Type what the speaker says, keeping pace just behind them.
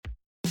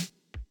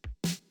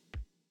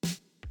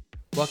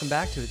Welcome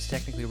back to It's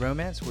Technically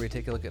Romance, where we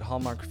take a look at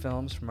Hallmark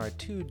films from our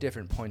two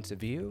different points of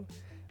view.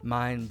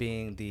 Mine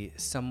being the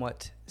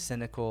somewhat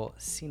cynical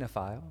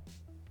cinephile.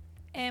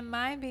 And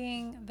mine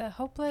being the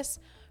hopeless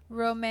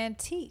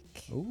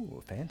romantique.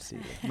 Ooh, fancy.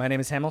 My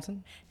name is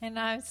Hamilton. And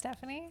I'm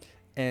Stephanie.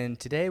 And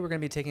today we're going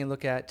to be taking a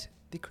look at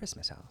The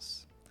Christmas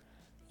House.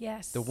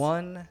 Yes. The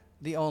one,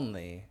 the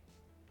only,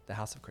 The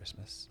House of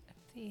Christmas.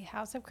 The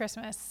House of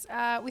Christmas.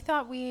 We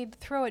thought we'd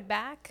throw it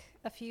back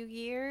a few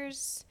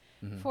years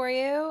for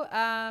you.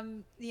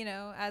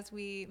 As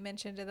we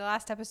mentioned in the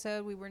last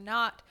episode, we were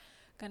not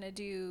going to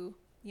do,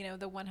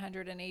 the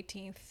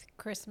 118th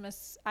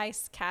Christmas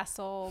Ice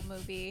Castle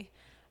movie.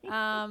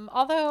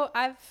 Although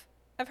I've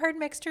heard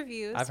mixed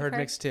reviews. I've heard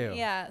mixed too.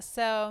 Yeah.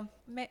 So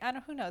I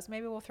don't. Who knows?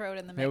 Maybe we'll throw it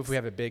in the mix. Maybe if we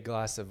have a big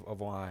glass of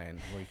wine,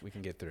 we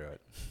can get through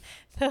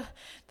it.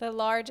 The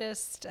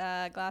largest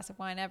glass of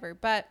wine ever.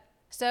 But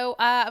so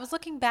I was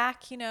looking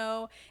back, in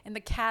the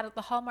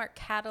Hallmark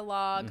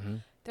catalog.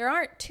 There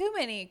aren't too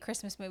many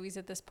Christmas movies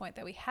at this point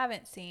that we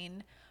haven't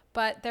seen,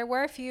 but there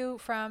were a few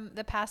from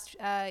the past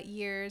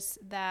years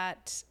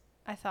that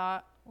I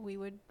thought we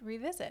would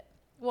revisit.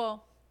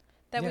 Well,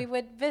 we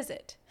would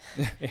visit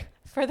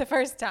for the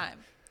first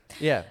time.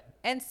 Yeah.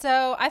 And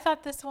so I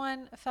thought this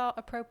one felt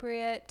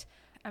appropriate.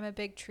 I'm a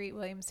big Treat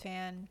Williams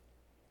fan,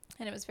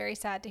 and it was very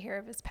sad to hear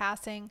of his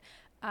passing.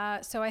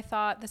 So I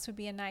thought this would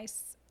be a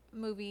nice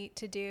movie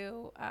to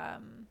do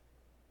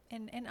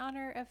in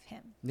honor of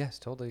him. Yes,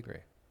 totally agree.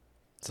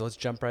 So let's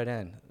jump right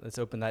in. Let's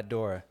open that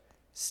door.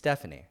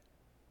 Stephanie.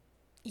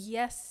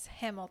 Yes,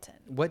 Hamilton.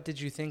 What did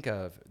you think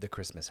of The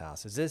Christmas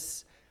House? Is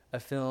this a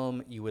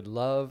film you would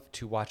love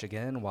to watch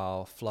again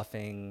while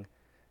fluffing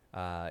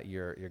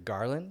your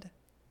garland?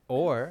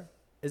 Or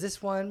is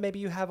this one maybe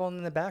you have on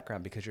in the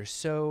background because you're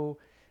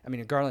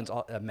your garland's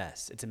a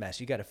mess. It's a mess.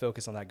 You got to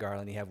focus on that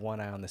garland. You have one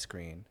eye on the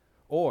screen.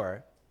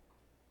 Or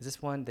is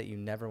this one that you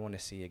never want to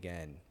see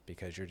again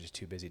because you're just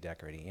too busy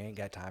decorating? You ain't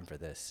got time for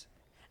this.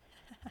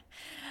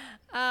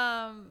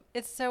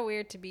 It's so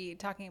weird to be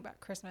talking about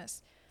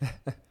Christmas.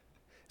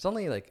 It's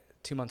only like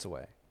 2 months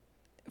away.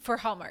 For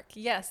Hallmark.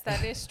 Yes,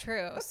 that is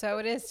true. So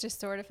it is just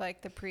sort of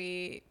like the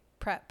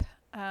pre-prep.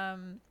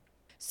 Yep.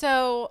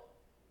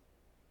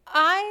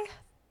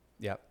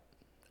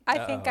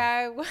 I think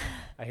I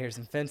hear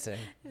some fencing.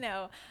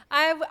 No,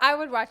 I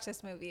would watch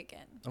this movie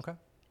again. Okay.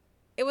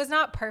 It was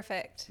not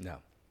perfect. No.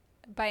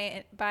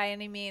 By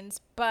any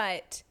means,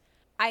 but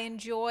I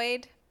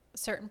enjoyed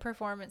certain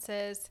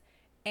performances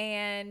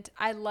and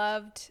I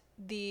loved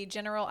the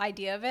general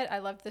idea of it. I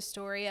loved the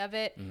story of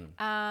it.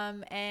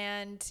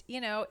 And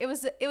it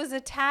was a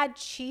tad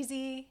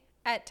cheesy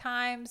at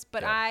times,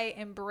 but yeah. I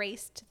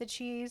embraced the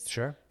cheese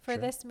for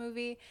this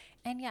movie.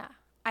 And yeah,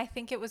 I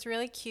think it was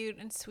really cute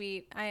and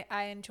sweet.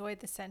 I enjoyed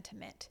the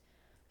sentiment.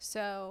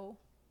 So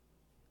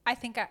I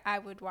think I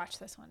would watch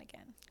this one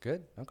again.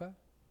 Good. Okay.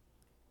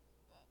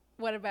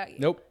 What about you?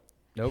 Nope.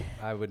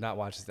 I would not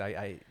watch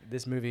this.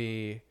 This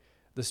movie,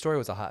 the story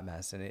was a hot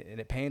mess, and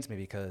it pains me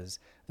because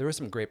there were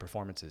some great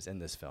performances in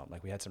this film.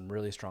 Like we had some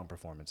really strong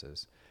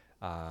performances,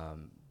 but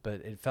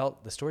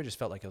the story just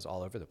felt like it was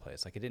all over the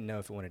place. Like I didn't know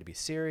if it wanted to be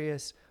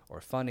serious or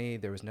funny.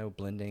 There was no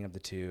blending of the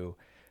two.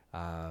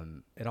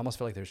 It almost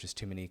felt like there was just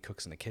too many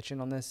cooks in the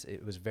kitchen on this.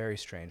 It was very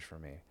strange for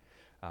me.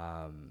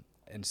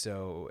 And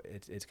so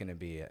it's going to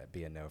be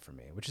a no for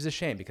me, which is a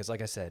shame because,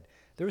 like I said,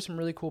 there were some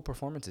really cool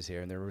performances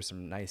here and there were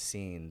some nice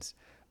scenes.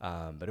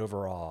 But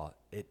overall,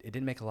 it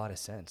didn't make a lot of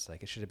sense.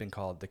 Like it should have been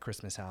called The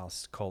Christmas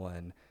House: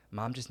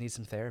 Mom just needs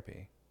some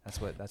therapy.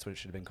 That's what it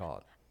should have been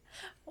called.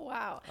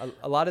 Wow.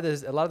 A lot of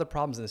the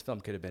problems in this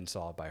film could have been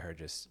solved by her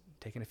just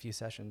taking a few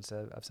sessions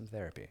of some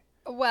therapy.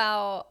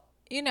 Well,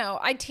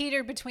 I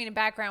teetered between a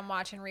background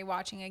watch and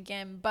rewatching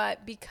again,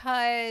 but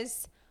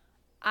because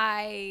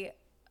I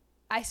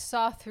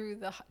saw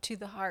through to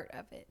the heart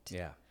of it.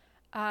 Yeah.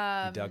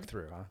 You dug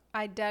through, huh?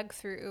 I dug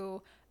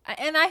through,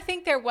 and I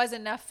think there was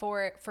enough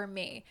for it for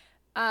me.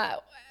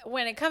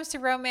 When it comes to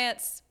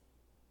romance,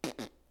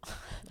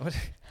 what?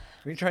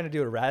 Were you trying to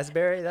do a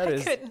raspberry? That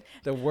is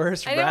the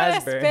worst raspberry. I didn't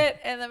want to spit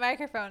in the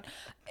microphone.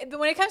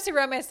 When it comes to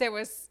romance, there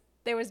was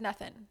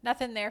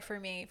nothing there for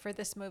me for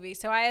this movie.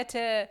 So I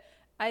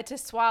had to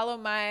swallow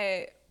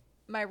my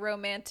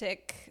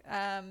romantic.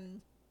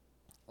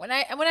 When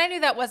I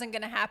knew that wasn't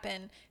going to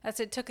happen,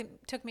 it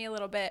took me a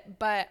little bit,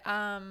 but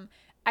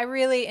I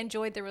really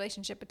enjoyed the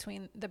relationship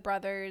between the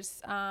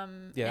brothers. Yeah,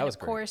 and that was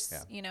of course,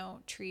 great. Yeah.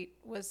 Treat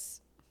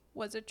was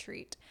a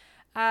treat.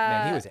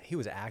 Man, he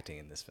was acting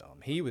in this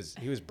film. He was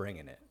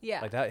bringing it.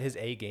 Yeah, like that. His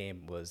A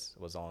game was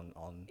on.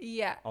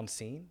 Yeah, on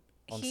scene.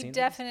 He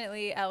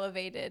definitely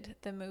elevated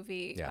the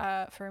movie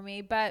for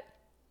me, but.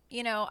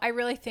 I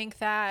really think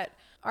that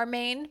our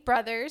main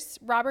brothers,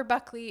 Robert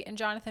Buckley and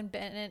Jonathan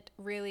Bennett,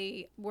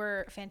 really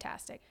were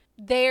fantastic.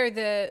 They're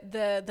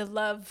the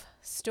love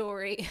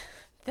story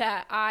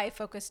that I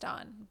focused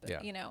on,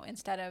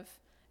 instead of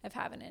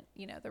having it,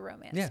 the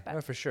romance. Yeah,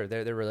 no, for sure.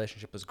 Their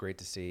relationship was great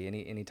to see.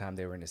 Anytime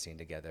they were in a scene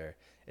together,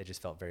 it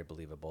just felt very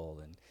believable.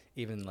 And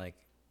even like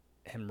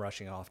him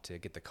rushing off to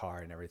get the car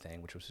and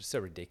everything, which was just so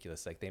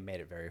ridiculous. Like, they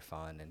made it very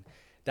fun, and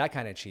that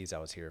kind of cheese I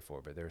was here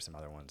for, but there were some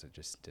other ones that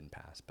just didn't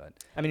pass. But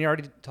I mean, you're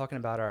already talking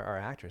about our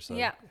actors, so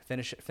Yeah.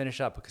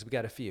 finish up because we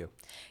got a few.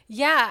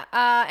 Yeah,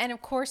 and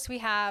of course we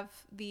have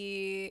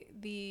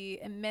the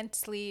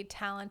immensely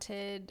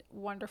talented,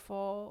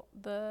 wonderful,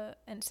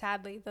 and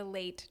sadly the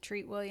late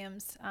Treat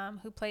Williams,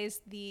 who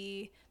plays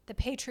the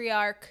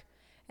patriarch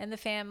in the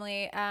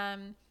family,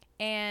 and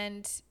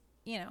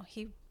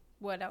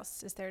what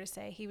else is there to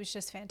say? He was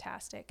just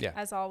fantastic,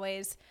 as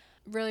always.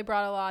 Really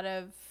brought a lot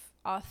of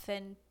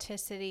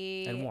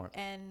authenticity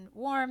and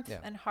warmth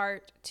and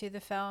heart to the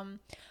film.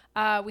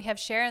 We have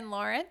Sharon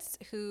Lawrence,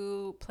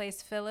 who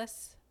plays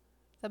Phyllis,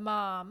 the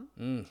mom,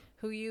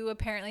 who you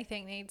apparently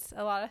think needs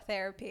a lot of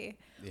therapy.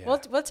 Yeah.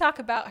 We'll talk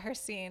about her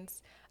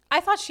scenes.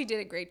 I thought she did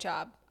a great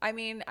job. I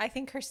mean, I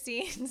think her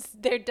scenes,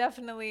 they're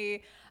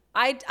definitely,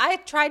 I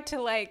tried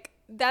to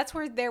that's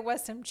where there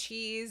was some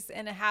cheese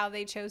in how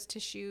they chose to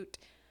shoot,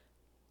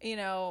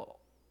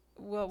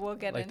 we'll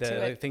get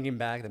into it. Thinking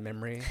back, the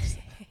memories.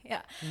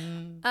 Yeah.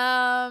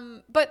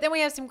 But then we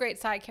have some great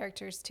side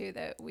characters too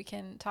that we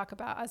can talk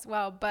about as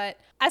well. But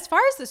as far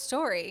as the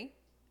story,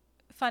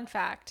 fun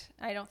fact,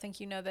 I don't think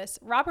you know this,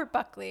 Robert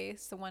Buckley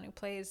is the one who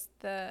plays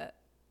the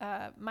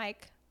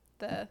Mike,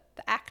 the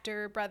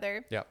actor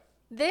brother. Yep.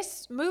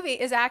 This movie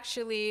is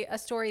actually a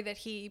story that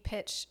he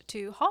pitched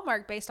to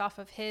Hallmark based off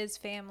of his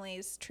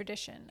family's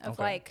tradition of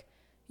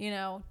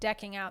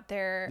decking out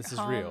their This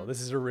home. is real.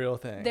 This is a real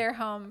thing. Their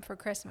home for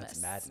Christmas.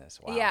 That's madness.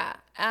 Wow. Yeah.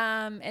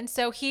 And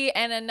so he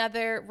and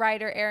another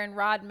writer, Aaron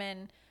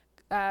Rodman,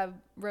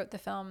 wrote the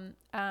film.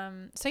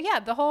 So yeah,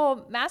 the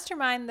whole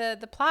mastermind,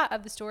 the plot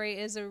of the story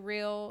is a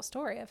real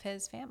story of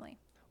his family.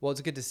 Well,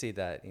 it's good to see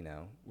that,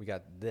 we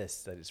got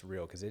that it's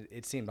real, because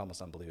it seemed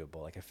almost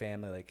unbelievable. Like a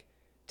family,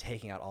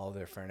 taking out all of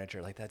their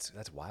furniture.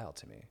 That's wild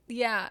to me.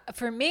 Yeah.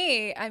 For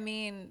me, I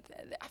mean,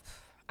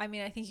 I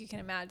think you can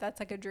imagine that's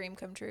like a dream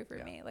come true for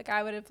me.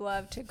 I would have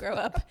loved to grow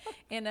up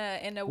in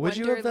a Would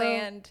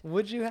wonderland.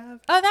 Would you have?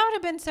 Oh, that would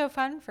have been so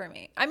fun for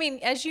me. I mean,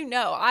 as you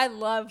know, I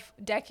love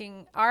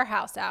decking our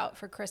house out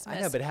for Christmas.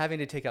 I know, but having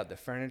to take out the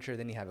furniture,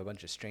 then you have a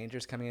bunch of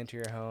strangers coming into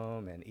your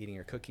home and eating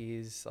your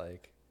cookies,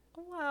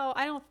 Well,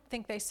 I don't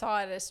think they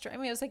saw it as it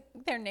was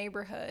their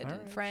neighborhood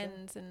and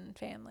friends and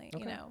family,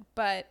 Okay.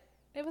 But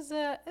it was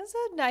a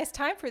nice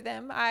time for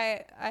them.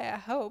 I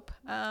hope,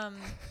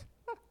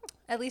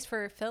 at least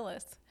for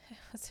Phyllis.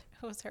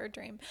 It was her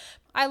dream.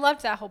 I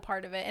loved that whole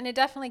part of it, and it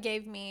definitely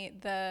gave me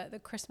the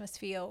Christmas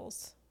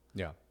feels.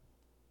 Yeah.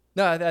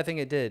 No, I think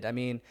it did. I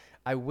mean,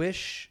 I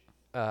wish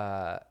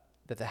that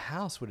the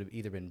house would have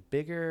either been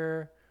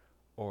bigger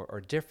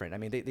or different. I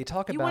mean, they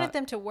talk about... You wanted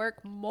them to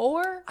work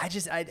more? I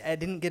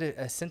didn't get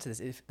a sense of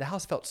this. The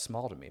house felt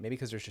small to me, maybe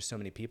because there's just so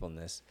many people in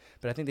this,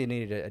 but I think they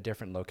needed a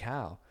different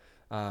locale.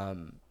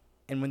 And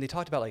when they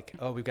talked about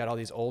we've got all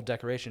these old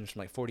decorations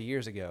from 40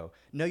 years ago.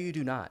 No, you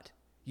do not.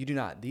 You do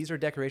not. These are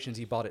decorations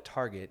you bought at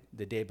Target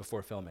the day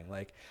before filming.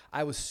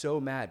 I was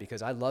so mad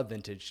because I love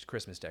vintage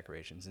Christmas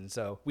decorations. And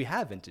so we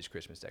have vintage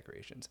Christmas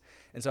decorations.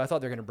 And so I thought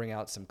they were going to bring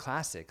out some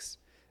classics.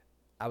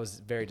 I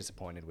was very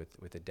disappointed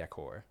with the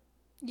decor.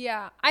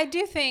 Yeah. I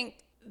do think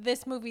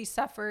this movie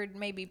suffered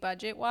maybe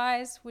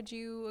budget-wise. Would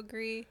you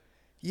agree?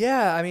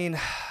 Yeah. I mean,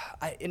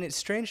 and it's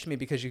strange to me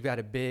because you've got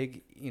a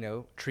big,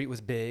 Treat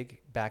was big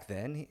back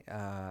then.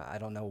 I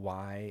don't know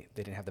why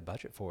they didn't have the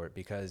budget for it,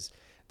 because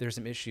there's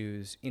some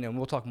issues, and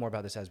we'll talk more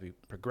about this as we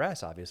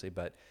progress, obviously,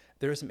 but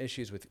there are some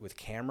issues with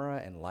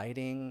camera and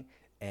lighting,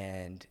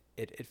 and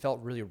it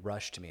felt really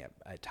rushed to me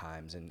at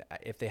times. And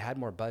if they had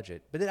more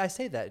budget, but then I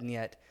say that, and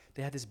yet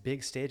they had this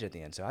big stage at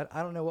the end. So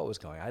I don't know what was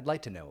going on. I'd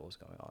like to know what was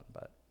going on,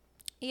 but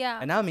yeah.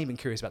 And now I'm even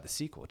curious about the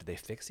sequel. Did they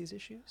fix these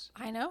issues?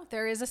 I know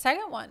there is a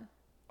second one.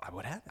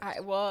 What happened?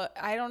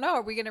 I don't know.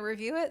 Are we going to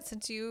review it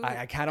since you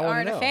I kind of want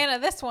to know. Aren't a fan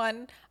of this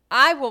one?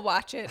 I will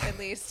watch it at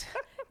least.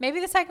 Maybe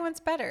the second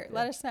one's better. Yeah.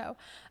 Let us know.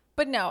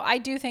 But no, I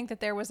do think that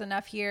there was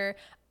enough here.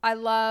 I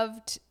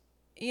loved,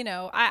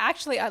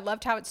 I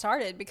loved how it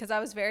started because I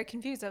was very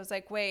confused. I was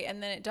like, wait,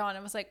 and then it dawned.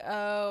 I was like,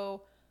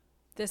 oh,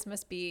 this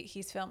must be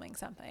he's filming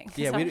something.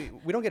 Yeah, so,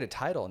 we don't get a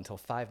title until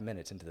 5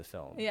 minutes into the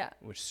film. Yeah.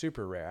 Which is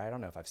super rare. I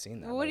don't know if I've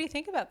seen that. Well, what do you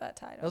think about that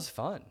title? It was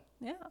fun.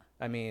 Yeah.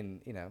 I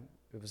mean,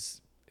 it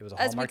was a Hallmark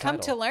As we come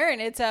title. to learn,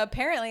 it's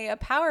apparently a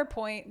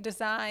PowerPoint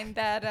design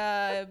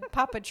that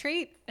Papa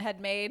Treat had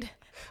made.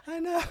 I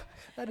know.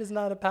 That is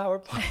not a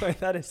PowerPoint.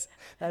 that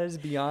is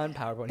beyond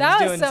PowerPoint.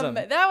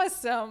 That was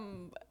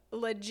some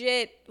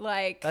legit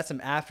that's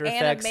some After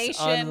Effects,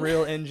 animation.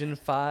 Unreal Engine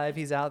 5.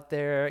 He's out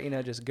there,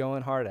 just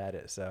going hard at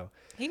it. So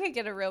he could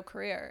get a real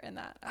career in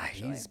that.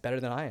 Actually. He's better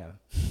than I am.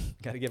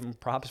 Got to give him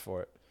props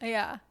for it.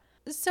 Yeah.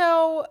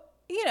 So,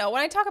 when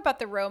I talk about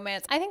the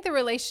romance, I think the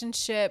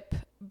relationship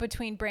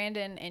between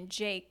Brandon and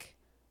Jake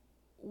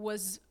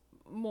was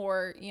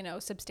more,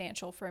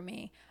 substantial for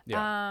me.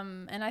 Yeah.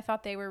 And I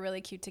thought they were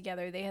really cute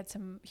together. They had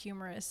some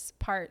humorous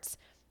parts.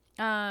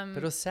 But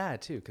it was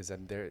sad too, because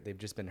they've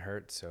just been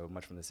hurt so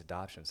much from this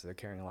adoption, so they're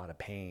carrying a lot of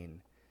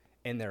pain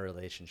in their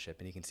relationship,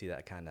 and you can see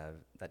that kind of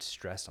that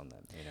stress on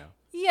them, you know.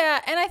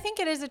 Yeah, and I think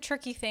it is a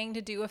tricky thing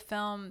to do a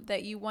film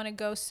that you want to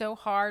go so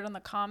hard on the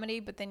comedy,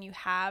 but then you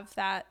have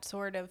that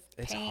sort of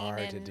It's pain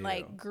hard to and do.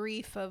 like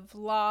grief of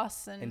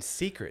loss And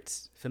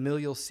secrets,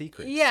 familial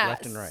secrets, yeah,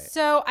 left and right.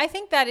 So I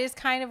think that is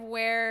kind of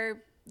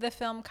where the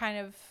film kind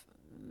of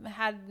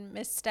had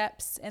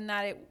missteps in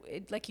that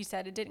it like you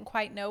said, it didn't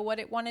quite know what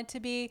it wanted to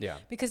be. Yeah.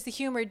 Because the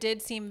humor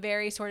did seem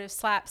very sort of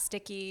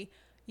slapsticky,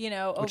 you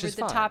know, Which over is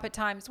the fine. top at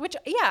times, which,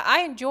 yeah,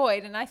 I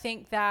enjoyed. And I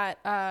think that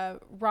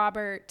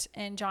Robert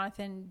and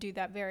Jonathan do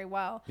that very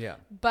well. Yeah.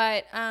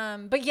 But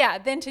yeah,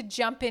 then to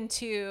jump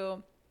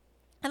into,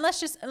 and let's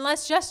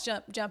just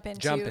jump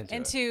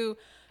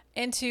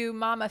into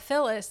Mama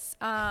Phyllis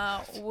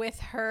with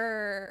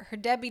her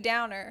Debbie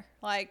Downer,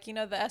 like, you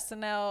know, the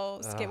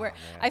SNL skit where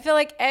man. I feel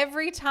like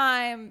every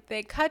time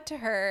they cut to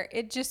her,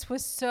 it just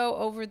was so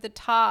over the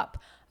top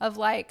of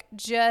like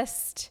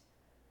just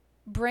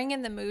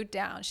bringing the mood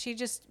down. She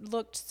just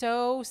looked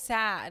so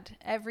sad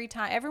every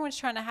time. Everyone's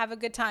trying to have a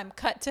good time.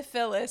 Cut to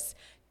Phyllis,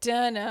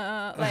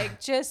 dunna,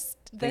 like just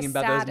the Thinking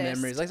about saddest. those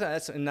memories, like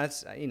that's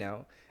you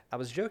know, I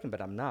was joking,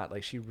 but I'm not.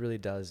 Like, she really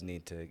does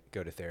need to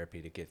go to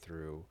therapy to get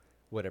through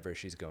whatever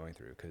she's going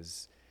through,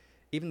 because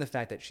even the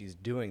fact that she's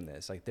doing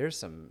this, like, there's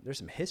some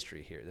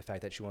history here. The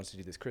fact that she wants to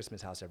do this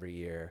Christmas house every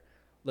year,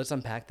 let's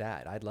unpack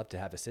that. I'd love to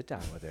have a sit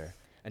down with her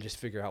and just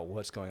figure out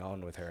what's going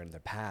on with her in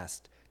the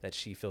past that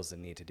she feels the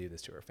need to do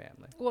this to her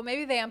family. Well,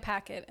 maybe they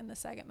unpack it in the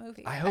second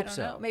movie. I hope don't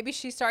so. know. Maybe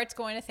she starts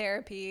going to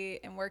therapy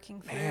and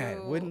working through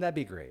Man, wouldn't that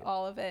be great?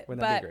 all of it.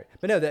 Wouldn't that be great?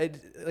 But no,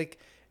 like,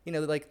 you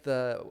know, like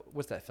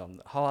what's that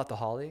film? Haul Out the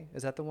Holly?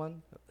 Is that the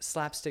one?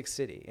 Slapstick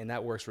City. And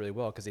that works really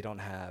well because they don't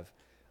have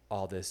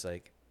all this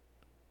like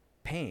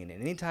pain.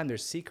 And anytime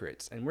there's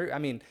secrets, and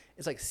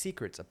it's like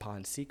secrets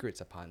upon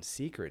secrets upon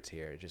secrets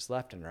here, just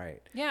left and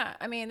right. Yeah,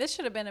 I mean, this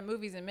should have been a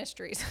Movies and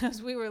Mysteries,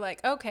 because we were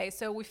like, okay,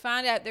 so we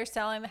find out they're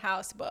selling the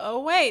house, but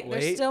oh wait,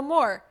 there's still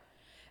more.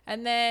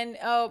 And then,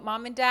 oh,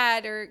 mom and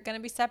dad are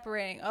gonna be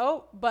separating.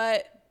 Oh,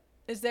 but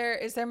is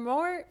there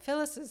more?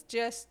 Phyllis is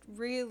just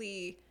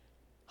really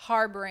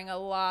harboring a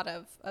lot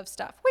of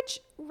stuff,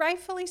 which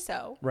rightfully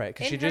so. Right,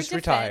 because In she her just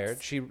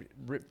defense,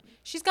 retired.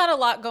 She's got a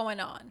lot going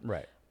on.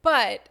 Right.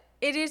 But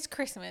it is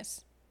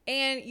Christmas,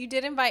 and you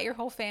did invite your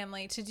whole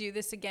family to do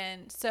this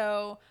again.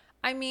 So,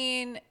 I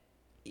mean,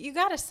 you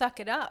got to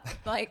suck it up.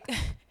 Like,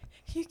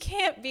 you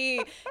can't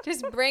be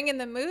just bringing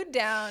the mood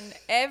down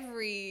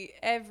every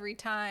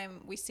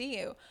time we see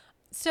you.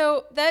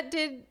 So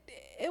it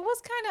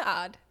was kind of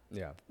odd.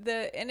 Yeah.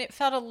 And it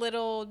felt a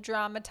little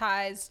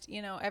dramatized,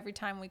 you know, every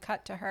time we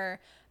cut to her.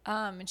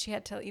 And she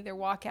had to either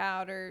walk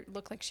out or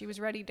look like she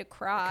was ready to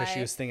cry. Because she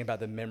was thinking about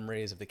the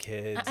memories of the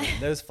kids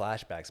and those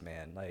flashbacks,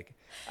 man. Like,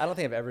 I don't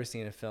think I've ever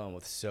seen a film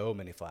with so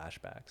many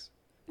flashbacks.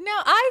 No,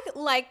 I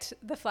liked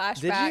the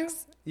flashbacks. Did you?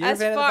 You were a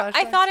fan of the flashbacks?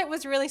 I thought it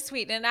was really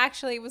sweet, and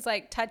actually was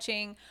like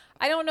touching.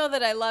 I don't know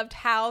that I loved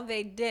how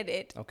they did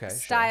it. Okay,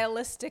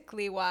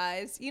 stylistically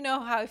wise. You know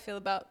how I feel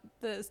about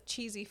the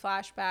cheesy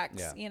flashbacks.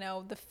 Yeah. You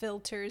know, the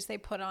filters they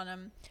put on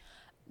them.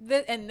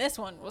 And this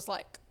one was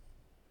like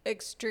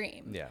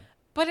extreme. Yeah.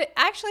 But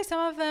actually, some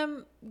of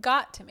them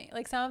got to me.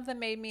 Like, some of them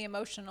made me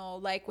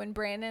emotional. Like, when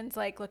Brandon's,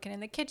 like, looking in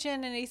the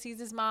kitchen and he sees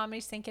his mom and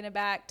he's thinking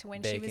back to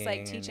when she was,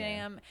 like, teaching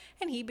him.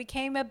 And he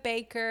became a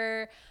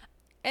baker.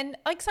 And,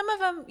 like, some of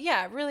them,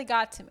 yeah, really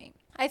got to me.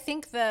 I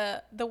think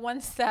the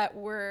ones that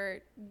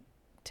were,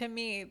 to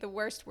me, the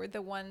worst were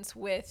the ones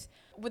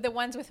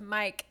with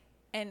Mike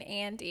and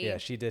Andy. Yeah,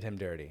 she did him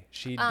dirty.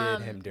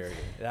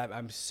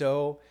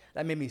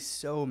 That made me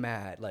so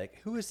mad. Like,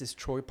 who is this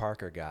Troy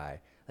Parker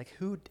guy? Like,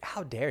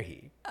 how dare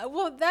he?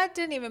 Well, that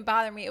didn't even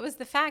bother me. It was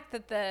the fact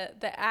that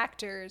the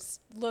actors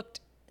looked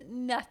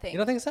nothing. You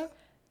don't think so?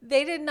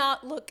 They did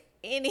not look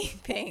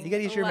anything. You got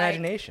to use your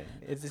imagination.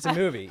 It's a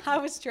movie. I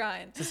was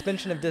trying.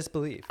 Suspension of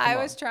disbelief. I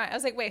was trying. I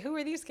was like, wait, who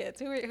are these kids?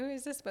 Who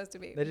is this supposed to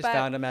be? They just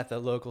found him at the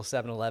local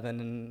 7-Eleven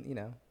and, you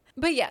know.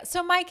 But yeah,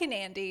 so Mike and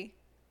Andy,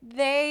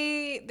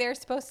 they're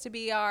supposed to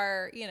be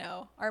our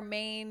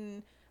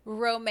main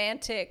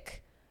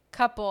romantic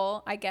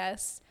couple, I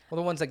guess. Well,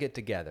 the ones that get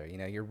together, you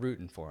know, you're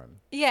rooting for them.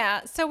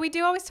 Yeah, so we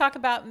do always talk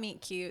about meet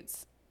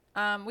cutes.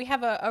 We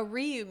have a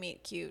Ryu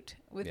meet cute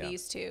with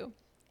these two.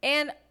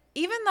 And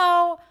even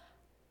though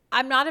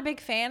I'm not a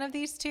big fan of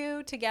these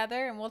two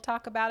together, and we'll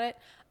talk about it,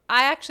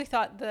 I actually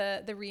thought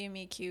the Ryu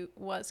meet cute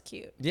was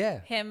cute.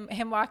 Yeah.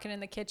 Him walking in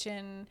the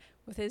kitchen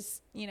with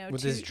his,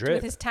 his drip.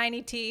 with his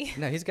tiny tee.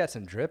 No, he's got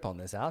some drip on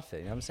this outfit.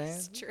 You know what I'm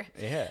saying? Drip.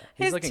 Yeah.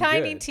 He's His looking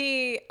tiny good.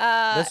 tee.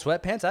 Those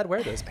sweatpants, I'd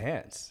wear those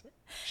pants.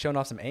 Showing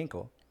off some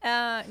ankle.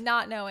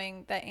 Not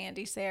knowing that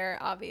Andy's there,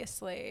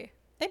 obviously.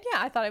 And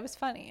yeah, I thought it was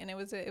funny, and it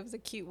was a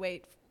cute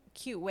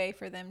way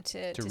for them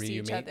to see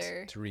each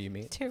other. To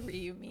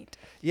reunite.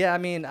 Yeah, I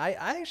mean, I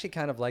actually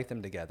kind of like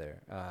them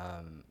together,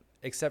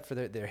 except for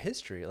their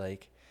history.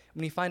 Like,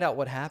 when you find out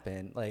what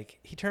happened, like,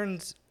 he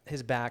turns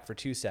his back for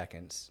 2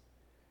 seconds,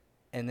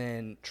 and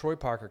then Troy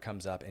Parker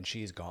comes up, and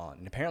she's gone.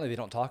 And apparently they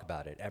don't talk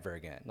about it ever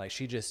again. Like,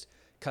 she just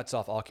cuts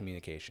off all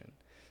communication.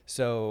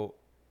 So,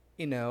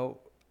 you know,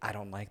 I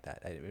don't like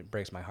that. It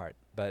breaks my heart.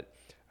 But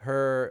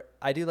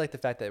I do like the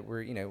fact that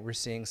we're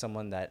seeing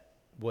someone that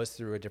was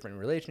through a different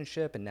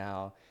relationship, and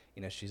now,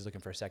 she's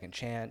looking for a second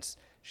chance.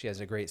 She has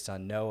a great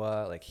son,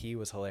 Noah. Like, he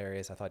was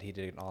hilarious. I thought he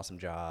did an awesome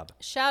job.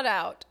 Shout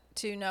out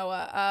to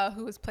Noah,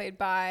 who was played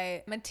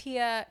by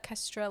Mattia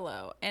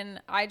Castrello.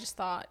 And I just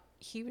thought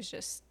he was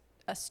just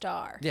a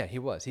star. Yeah, he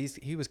was.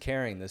 He was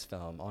carrying this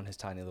film on his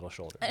tiny little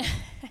shoulder.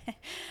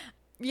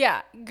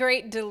 Yeah,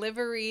 great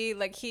delivery.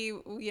 Like,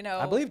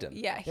 I believed him.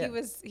 Yeah,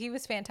 he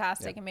was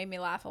fantastic, Yeah. and made me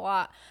laugh a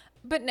lot.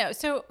 But no,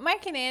 so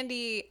Mike and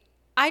Andy,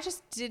 I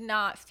just did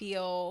not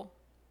feel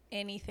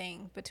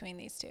anything between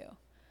these two.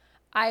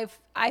 I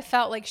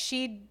felt like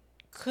she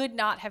could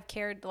not have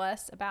cared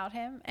less about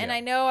him. And Yeah. I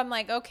know I'm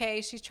like,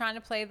 okay, she's trying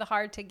to play the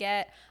hard to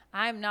get.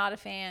 I'm not a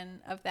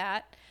fan of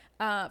that.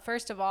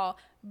 First of all,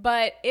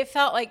 but it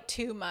felt like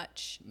too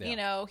much.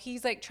 Yeah.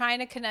 He's like trying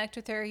to connect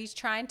with her. He's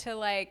trying to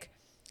like,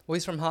 Well,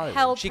 he's from Hollywood.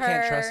 help She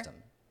can't her. trust him.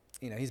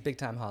 He's big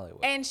time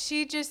Hollywood. and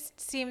she just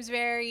seems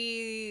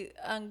very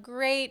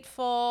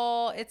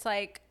ungrateful. It's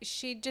like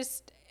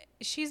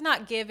she's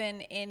not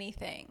given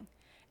anything.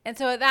 And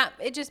so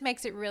it just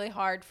makes it really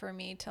hard for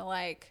me to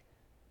like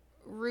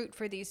root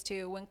for these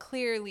two when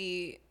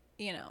clearly,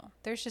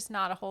 there's just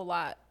not a whole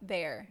lot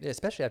there. Yeah,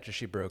 especially after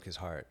she broke his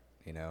heart,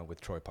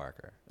 with Troy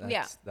Parker.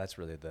 That's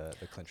really the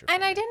clincher.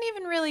 And for I me. didn't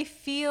even really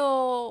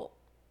feel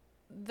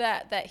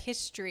that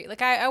history.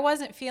 Like I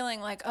wasn't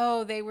feeling like,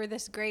 oh, they were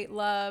this great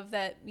love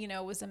that,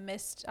 was a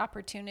missed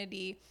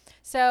opportunity.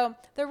 So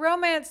the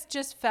romance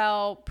just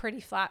fell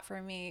pretty flat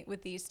for me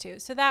with these two.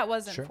 So that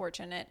was Sure.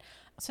 unfortunate.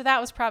 So that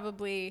was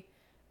probably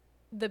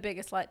the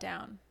biggest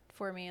letdown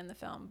for me in the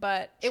film.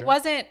 But it Sure.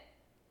 wasn't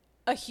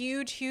a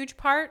huge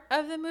part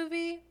of the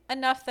movie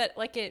enough that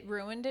like it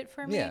ruined it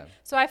for me. Yeah.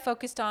 So I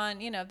focused on,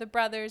 the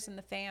brothers and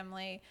the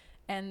family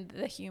and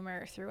the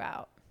humor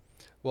throughout.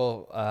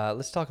 Well,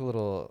 let's talk a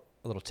little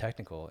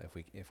technical,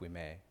 if we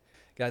may,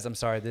 guys. I'm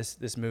sorry.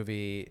 This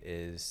movie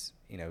is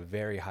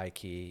very high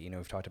key.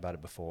 We've talked about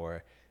it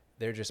before.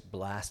 They're just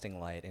blasting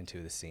light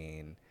into the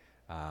scene.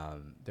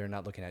 They're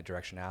not looking at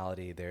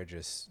directionality. They're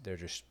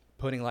just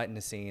putting light in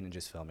the scene and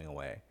just filming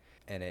away.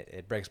 And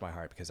it breaks my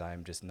heart because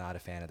I'm just not a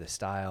fan of this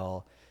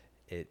style.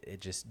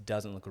 It just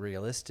doesn't look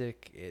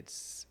realistic.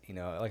 It's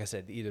like I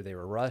said, either they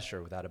were rushed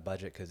or without a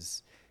budget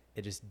because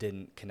it just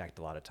didn't connect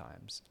a lot of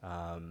times.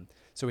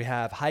 So we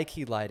have high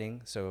key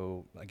lighting.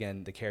 So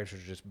again, the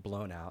characters are just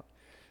blown out.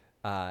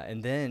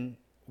 And then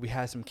we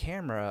have some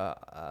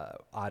camera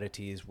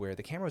oddities where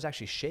the camera was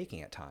actually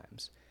shaking at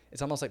times.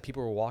 It's almost like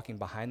people were walking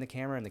behind the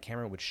camera and the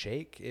camera would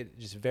shake. It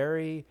just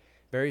very,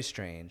 very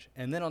strange.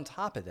 And then on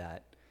top of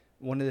that,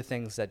 one of the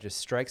things that just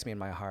strikes me in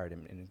my heart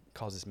and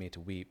causes me to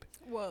weep.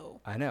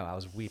 Whoa. I know, I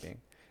was weeping.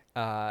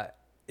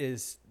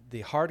 Is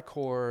the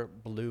hardcore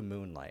blue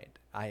moonlight.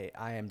 I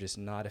am just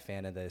not a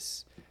fan of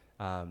this.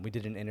 We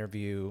did an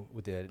interview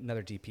with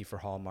another DP for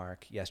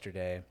Hallmark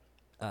yesterday,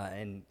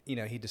 and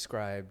he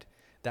described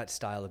that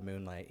style of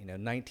moonlight,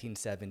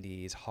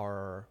 1970s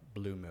horror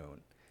blue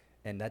moon,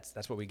 and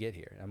that's what we get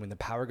here. And when the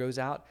power goes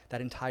out, that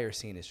entire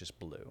scene is just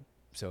blue.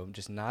 So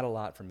just not a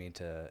lot for me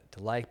to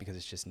like because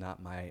it's just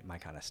not my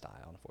kind of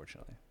style,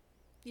 unfortunately.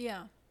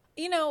 Yeah.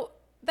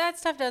 That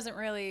stuff doesn't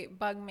really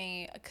bug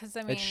me because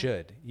I mean It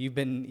should. You've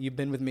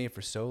been with me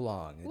for so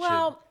long. It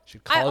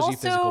should I cause you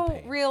physical also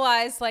pain.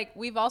 realize like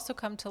we've also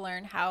come to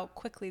learn how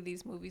quickly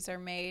these movies are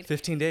made.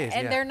 15 days,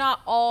 and yeah. they're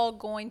not all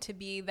going to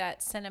be that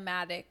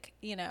cinematic,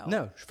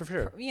 No, for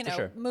sure. For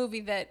sure.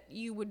 movie that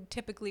you would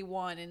typically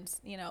want in,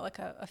 like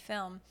a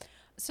film.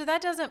 So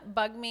that doesn't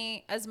bug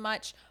me as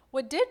much.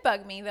 What did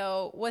bug me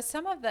though was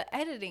some of the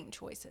editing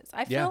choices.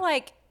 I Yeah. feel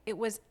like it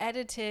was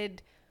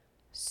edited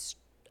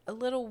a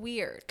little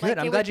weird. Good. Like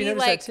I'm it glad would you be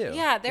noticed like, that too.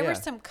 yeah, there were Yeah.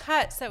 some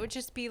cuts that would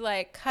just be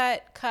like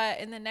cut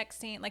in the next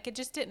scene. Like it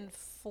just didn't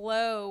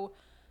flow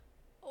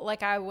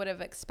like I would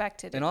have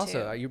expected And it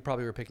also, to. you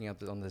probably were picking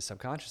up on this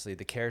subconsciously.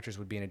 The characters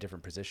would be in a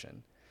different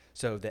position,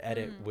 so the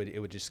edit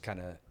would just kind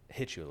of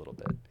hit you a little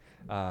bit.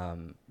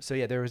 So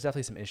yeah, there was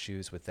definitely some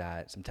issues with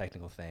that, some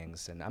technical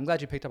things, and I'm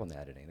glad you picked up on the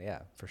editing.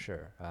 Yeah, for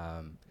sure.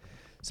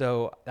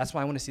 So that's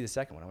why I want to see the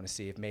second one. I want to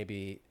see if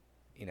maybe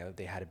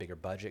they had a bigger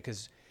budget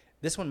because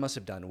this one must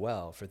have done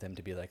well for them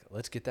to be like,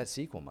 let's get that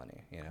sequel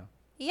money.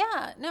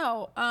 Yeah,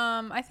 no.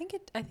 I think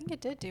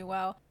it did do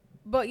well.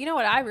 But you know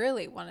what I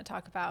really want to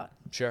talk about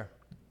Sure.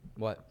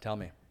 What? Tell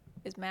me.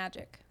 is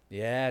magic.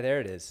 Yeah, there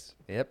it is.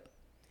 Yep.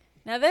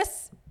 Now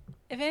this,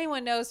 if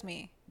anyone knows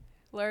me,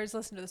 Laura's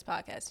listened to this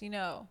podcast,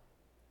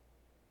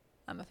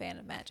 I'm a fan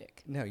of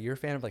magic. No, you're a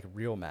fan of like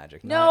real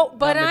magic. No, not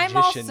but I'm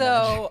magician magic.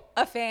 also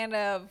I'm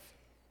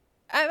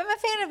a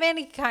fan of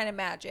any kind of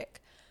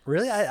magic.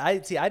 Really?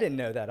 I see. I didn't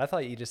know that. I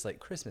thought you just like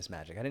Christmas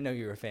magic. I didn't know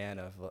you were a fan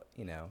of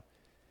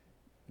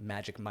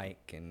Magic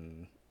Mike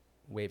and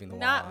waving the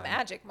Not wand.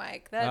 Magic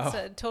Mike. That's Oh.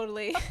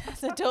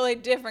 that's a totally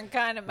different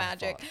kind of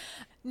magic. fault.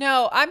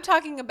 No, I'm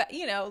talking about,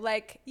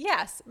 like,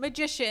 yes,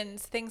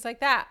 magicians, things like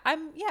that.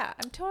 I'm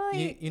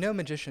totally, You know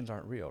magicians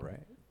aren't real,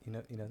 right? You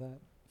know that?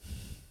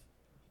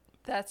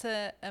 that's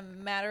a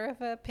matter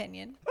of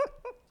opinion.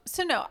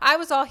 So no, I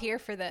was all here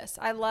for this.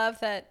 I love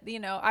that,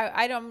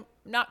 I don't,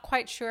 not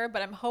quite sure,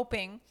 but I'm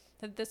hoping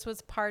that this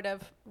was part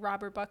of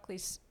Robert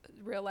Buckley's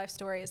real life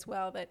story as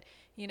well, that,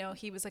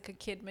 he was like a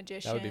kid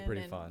magician. That would be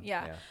pretty fun.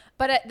 Yeah.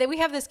 But then we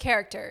have this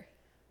character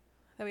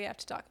that we have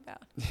to talk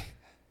about.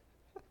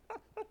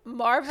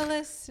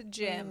 Marvelous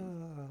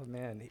Jim. Oh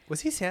man,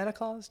 was he Santa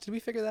Claus? Did we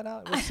figure that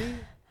out? Was he?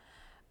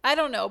 I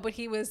don't know, but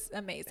he was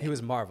amazing. He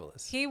was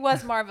marvelous. He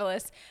was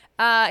marvelous.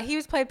 He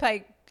was played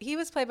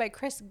by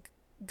Chris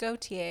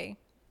Gautier.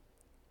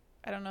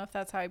 I don't know if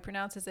that's how he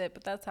pronounces it,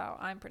 but that's how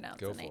I'm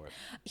pronouncing it. Go for it.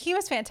 He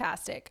was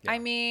fantastic. Yeah. I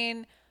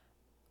mean,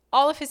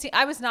 all of his,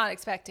 I was not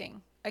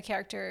expecting a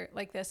character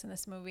like this in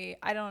this movie.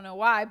 I don't know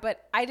why,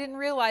 but I didn't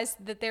realize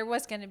that there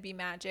was going to be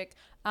magic.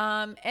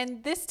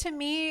 And this to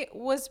me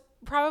was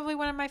probably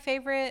one of my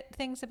favorite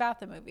things about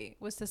the movie,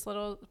 was this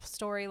little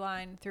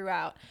storyline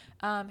throughout.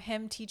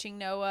 Him teaching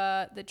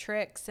Noah the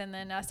tricks, and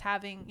then us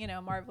having,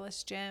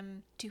 Marvelous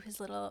Jim do his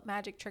little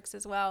magic tricks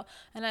as well.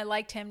 And I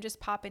liked him just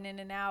popping in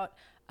and out.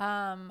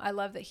 I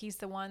love that he's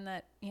the one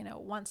that,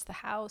 wants the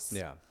house.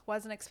 Yeah.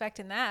 Wasn't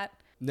expecting that.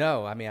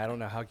 No, I mean, I don't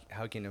know how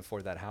he can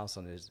afford that house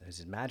on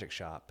his magic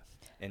shop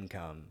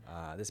income.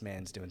 This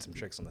man's doing some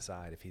tricks on the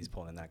side if he's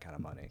pulling in that kind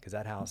of money. Because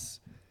that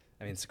house,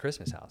 I mean, it's a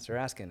Christmas house. They're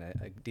asking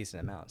a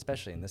decent amount,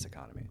 especially in this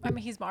economy. I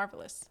mean, he's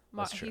marvelous.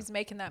 That's true. He's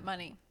making that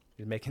money.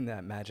 He's making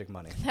that magic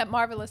money. That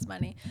marvelous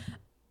money.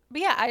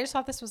 But yeah, I just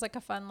thought this was like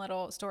a fun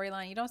little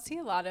storyline. You don't see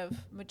a lot of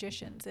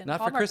magicians in Not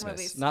Hallmark for Christmas.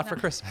 movies. Not for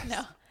Christmas.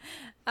 No.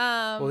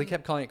 Well, he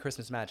kept calling it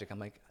Christmas magic. I'm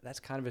like,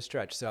 that's kind of a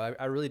stretch. So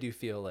I really do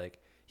feel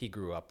like he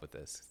grew up with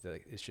this.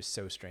 Like, it's just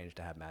so strange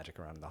to have magic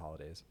around in the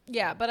holidays.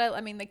 Yeah, but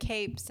I mean, the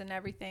capes and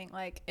everything,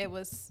 like, it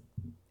was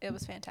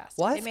fantastic.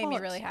 Well, it made me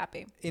really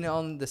happy.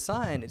 On the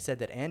sign, it said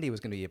that Andy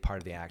was going to be a part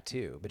of the act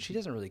too, but she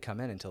doesn't really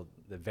come in until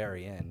the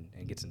very end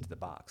and gets into the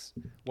box.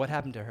 What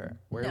happened to her?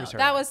 Where was her?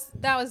 That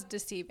was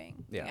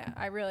deceiving. Yeah.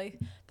 I really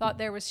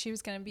thought she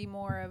was going to be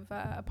more of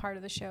a part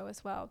of the show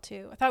as well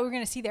too. I thought we were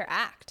going to see their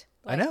act.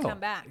 I know. Come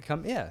back.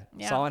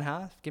 Yeah. Saw in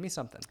half. Give me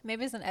something.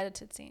 Maybe it's an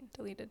edited scene,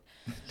 deleted.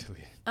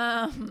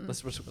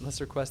 Let's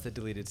request the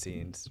deleted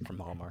scenes from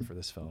Hallmark for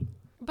this film.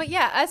 But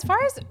yeah, as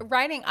far as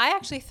writing, I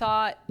actually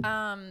thought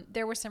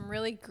there were some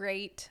really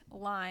great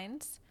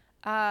lines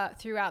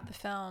throughout the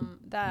film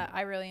that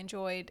I really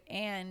enjoyed.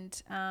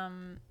 And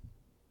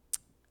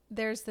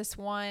there's this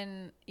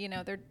one,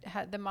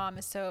 the mom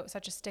is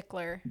such a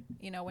stickler,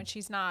 when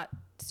she's not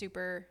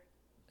super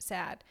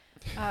sad.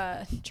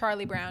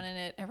 Charlie Brown in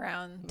it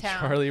around town.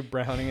 Charlie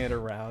Browning it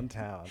around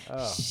town.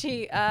 Oh.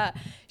 She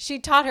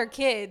taught her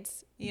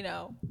kids,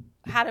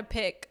 how to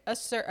pick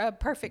a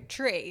perfect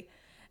tree.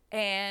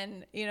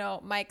 And,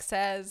 Mike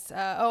says,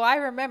 oh, I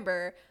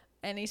remember.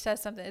 And he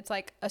says something. It's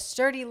like, a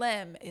sturdy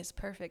limb is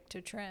perfect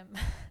to trim.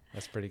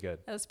 That's pretty good.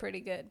 That was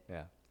pretty good.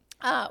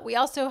 Yeah. We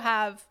also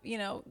have,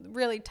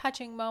 really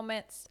touching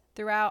moments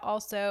throughout.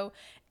 Also,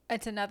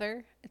 it's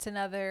another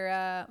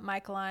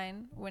Mike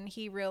line when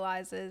he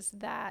realizes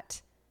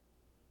that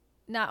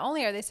not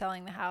only are they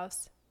selling the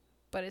house,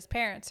 but his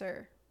parents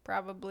are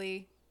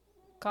probably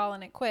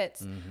calling it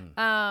quits.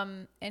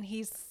 Mm-hmm. And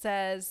he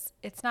says,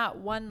 it's not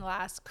one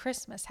last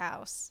Christmas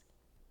house.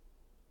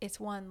 It's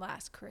one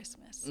last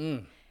Christmas.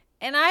 Mm.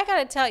 And I got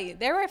to tell you,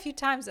 there were a few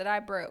times that I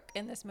broke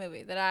in this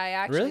movie that I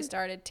actually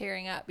started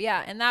tearing up.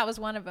 Yeah. And that was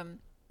one of them.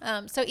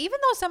 So even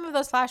though some of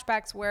those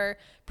flashbacks were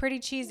pretty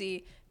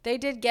cheesy, they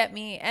did get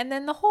me. And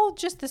then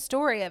just the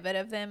story of it,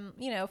 of them,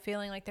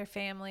 feeling like their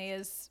family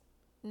is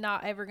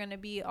not ever going to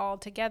be all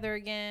together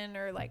again,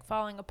 or like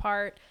falling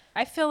apart.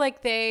 I feel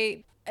like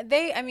they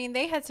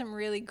had some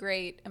really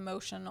great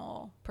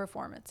emotional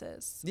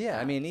performances. Yeah.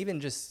 I mean, even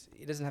just,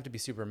 it doesn't have to be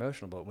super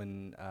emotional, but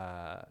when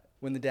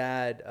the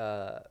dad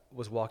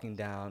was walking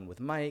down with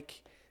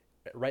Mike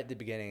right at the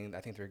beginning,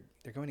 I think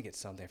they're going to get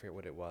something. I forget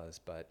what it was,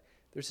 but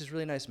there's this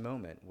really nice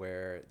moment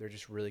where they're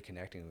just really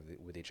connecting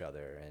with each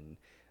other. And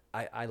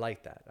I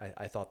like that.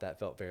 I thought that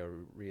felt very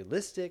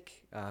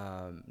realistic,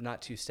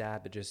 not too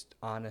sad, but just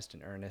honest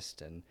and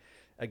earnest. And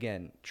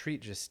again,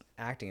 Treat just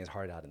acting his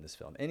heart out in this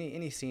film.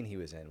 Any scene he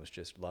was in was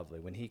just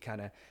lovely. When he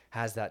kind of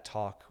has that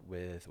talk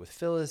with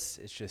Phyllis,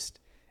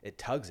 it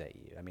tugs at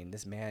you. I mean,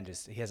 this man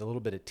he has a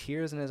little bit of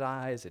tears in his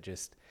eyes. It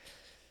just,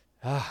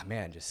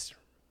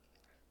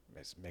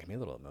 it's making me a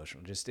little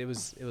emotional. It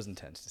was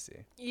intense to see.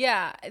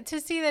 Yeah,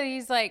 to see that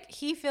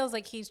he feels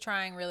like he's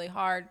trying really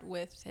hard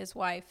with his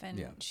wife,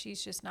 and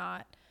she's just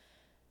not,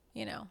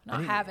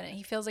 not having it.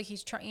 He feels like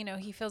he's trying,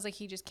 he feels like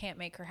he just can't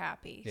make her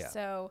happy. Yeah.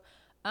 So,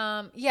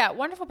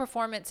 wonderful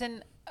performance.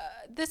 And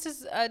this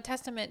is a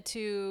testament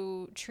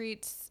to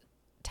Treat's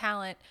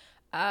talent.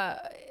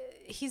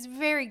 He's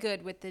very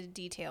good with the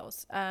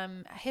details.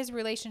 His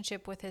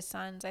relationship with his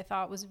sons, I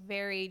thought, was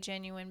very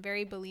genuine,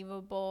 very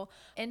believable,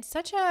 and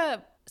such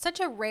a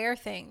rare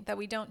thing that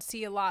we don't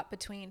see a lot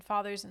between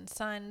fathers and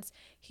sons.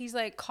 He's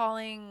like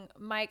calling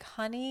Mike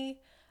honey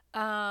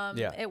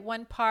at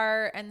one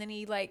part, and then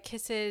he like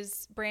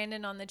kisses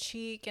Brandon on the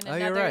cheek, and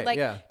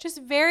another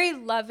just very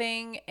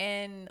loving,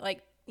 and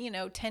like,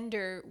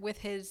 tender with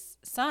his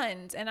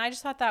sons. And I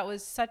just thought that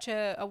was such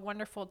a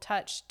wonderful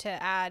touch to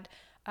add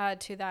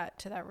to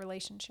that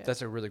relationship.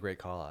 That's a really great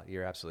call out.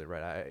 You're absolutely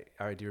right.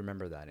 I do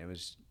remember that. It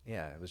was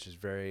just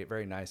very,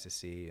 very nice to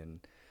see. And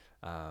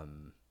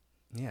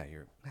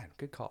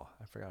good call.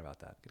 I forgot about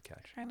that. Good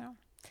catch. I know.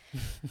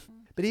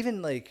 But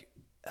even like,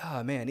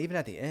 oh man, even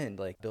at the end,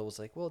 like Bill was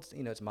like, well,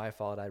 it's my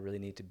fault. I really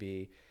need to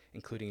be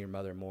including your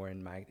mother more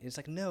in my, it's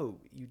like, no,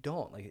 you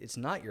don't. Like, it's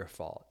not your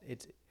fault.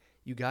 It's,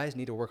 you guys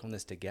need to work on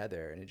this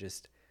together. And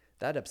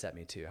that upset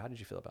me too. How did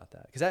you feel about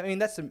that? Because I mean,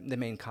 that's the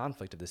main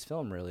conflict of this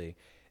film really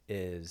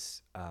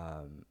is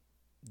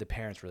the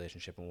parents'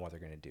 relationship and what they're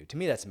going to do. To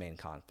me, that's the main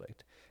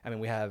conflict. I mean,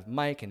 we have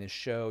Mike and his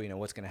show,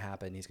 what's going to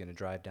happen. He's going to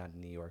drive down to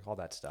New York, all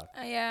that stuff.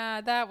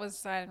 Yeah,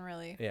 I didn't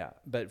really. Yeah.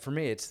 But for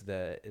me, it's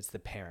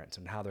the parents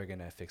and how they're going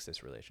to fix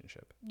this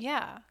relationship.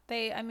 Yeah.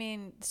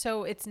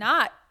 So it's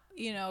not,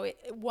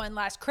 one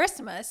last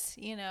Christmas,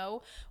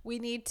 we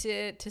need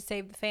to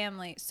save the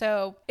family.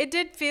 So it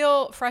did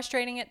feel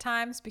frustrating at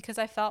times because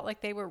I felt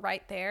like they were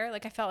right there.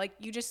 Like I felt like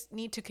you just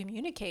need to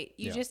communicate.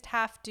 You just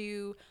have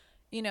to,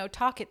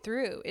 talk it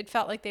through. It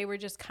felt like they were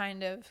just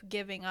kind of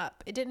giving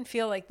up. It didn't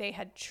feel like they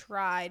had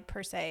tried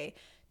per se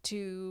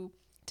to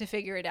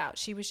figure it out.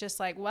 She was just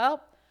like,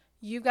 well,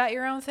 you got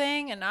your own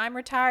thing and I'm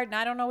retired and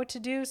I don't know what to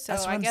do. So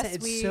I guess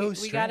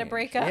we got to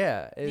break up.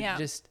 Yeah.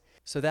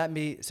 So that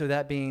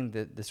being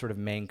the sort of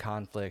main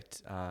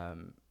conflict,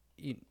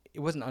 it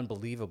wasn't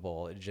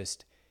unbelievable.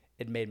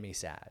 It made me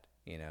sad,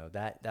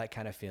 that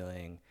kind of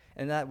feeling.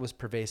 And that was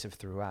pervasive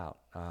throughout.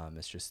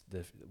 It's just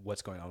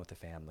what's going on with the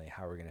family,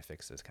 how we're going to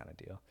fix this kind of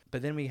deal.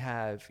 But then we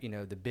have,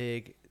 the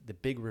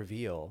big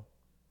reveal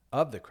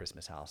of the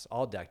Christmas house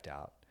all decked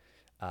out.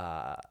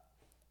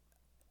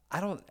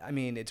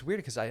 It's weird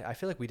because I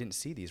feel like we didn't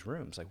see these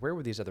rooms. Like, where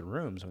were these other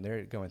rooms when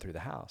they're going through the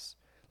house?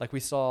 Like, we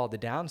saw the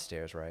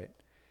downstairs, right?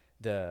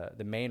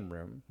 The main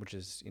room, which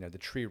is, the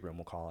tree room,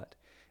 we'll call it.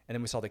 And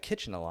then we saw the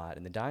kitchen a lot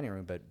in the dining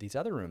room, but these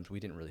other rooms we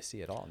didn't really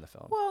see at all in the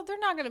film. Well, they're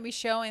not going to be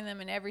showing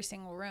them in every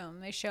single room.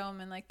 They show them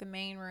in like the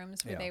main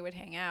rooms where they would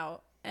hang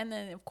out. And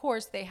then of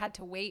course they had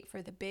to wait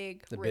for the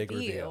big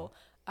reveal.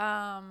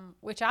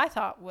 Which I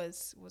thought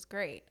was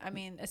great. I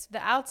mean, it's the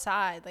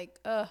outside, like,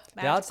 magical.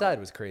 The outside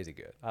was crazy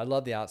good. I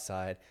love the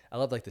outside. I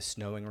love like the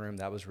snowing room.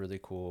 That was really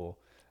cool.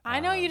 I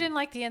know you didn't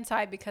like the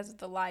inside because of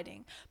the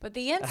lighting, but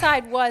the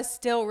inside was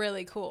still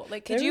really cool.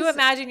 Like, could you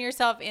imagine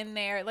yourself in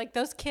there? Like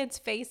those kids'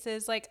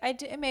 faces, like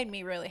it made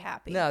me really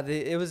happy. No,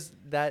 it was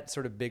that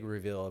sort of big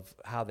reveal of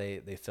how they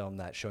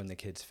filmed that, showing the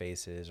kids'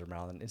 faces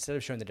around. Instead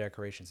of showing the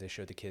decorations, they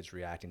showed the kids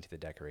reacting to the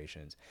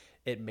decorations.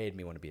 It made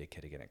me want to be a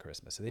kid again at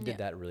Christmas. So they did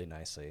that really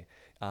nicely.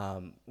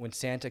 When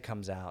Santa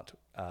comes out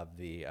of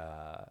the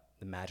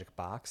magic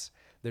box,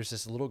 there's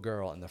this little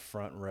girl in the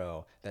front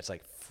row that's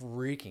like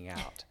freaking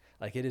out.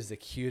 Like, it is the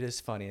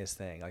cutest, funniest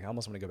thing. Like, I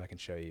almost want to go back and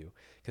show you,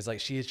 because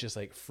like she is just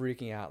like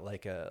freaking out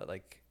like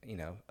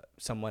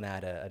someone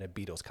at a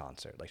Beatles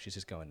concert. Like, she's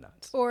just going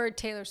nuts. Or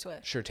Taylor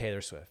Swift. Sure, Taylor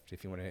Swift,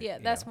 if you want to. Yeah,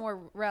 that's more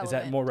relevant. Is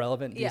that more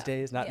relevant these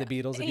days? Not the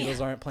Beatles. The Beatles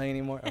aren't playing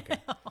anymore. Okay.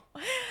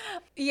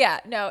 Yeah,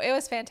 no, it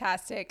was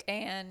fantastic,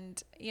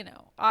 and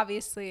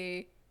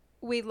obviously,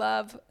 we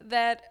love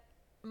that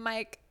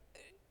Mike.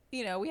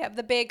 We have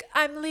the big,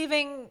 I'm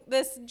leaving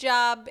this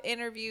job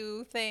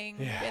interview thing.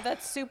 Yeah.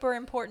 That's super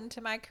important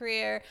to my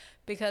career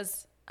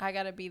because I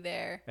got to be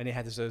there. And he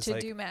had those to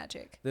do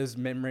magic. Those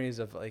memories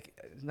of like,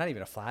 not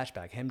even a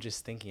flashback, him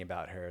just thinking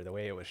about her, the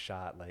way it was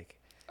shot. Like,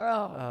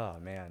 oh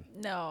man.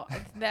 No,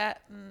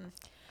 that's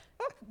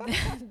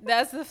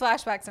the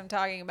flashbacks I'm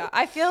talking about.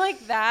 I feel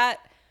like that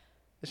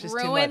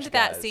ruined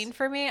that scene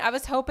for me. I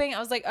was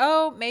like,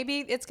 oh, maybe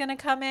it's going to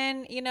come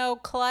in,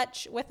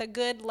 clutch with a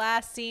good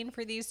last scene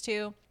for these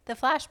two. The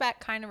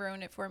flashback kind of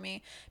ruined it for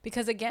me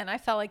because, again, I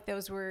felt like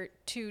those were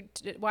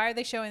why are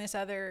they showing this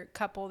other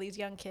couple, these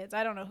young kids?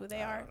 I don't know who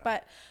they are,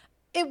 but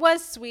it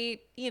was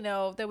sweet,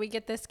 that we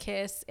get this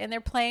kiss and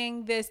they're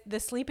playing the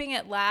Sleeping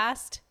at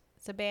Last.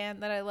 It's a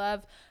band that I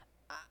love.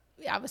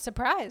 I was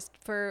surprised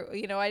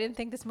I didn't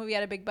think this movie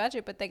had a big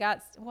budget, but they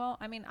got,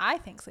 I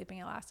think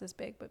Sleeping at Last is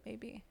big, but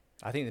maybe.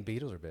 I think the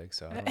Beatles are big,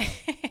 so I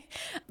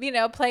don't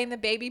know. Playing the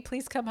Baby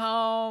Please Come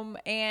Home.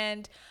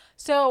 And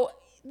so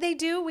we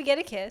get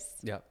a kiss.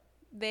 Yep.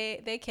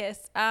 They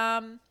kiss.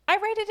 I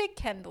rated it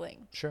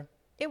kindling. Sure.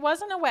 It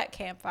wasn't a wet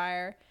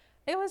campfire.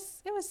 It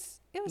was nice.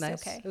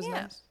 okay. It was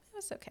nice. It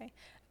was okay.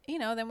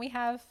 Then we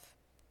have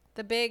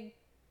the big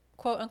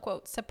quote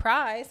unquote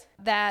surprise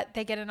that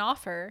they get an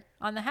offer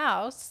on the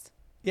house.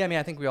 Yeah,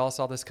 I think we all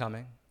saw this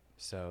coming.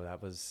 So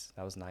that was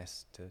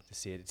nice to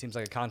see it. It seems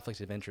like a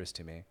conflict of interest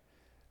to me.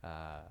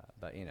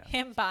 But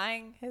him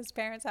buying his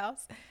parents'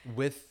 house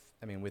with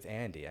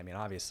Andy.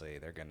 Obviously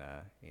they're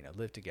gonna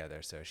live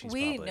together. So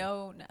we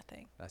know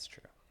nothing. That's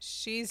true.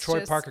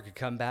 Troy Parker could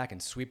come back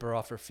and sweep her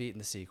off her feet in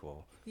the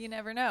sequel. You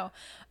never know.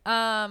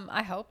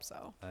 I hope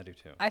so. I do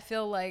too. I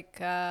feel like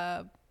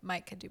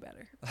Mike could do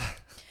better.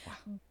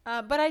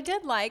 But I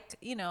did like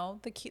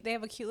they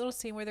have a cute little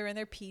scene where they're in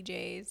their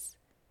PJs.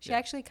 She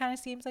actually kind of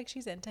seems like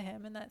she's into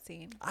him in that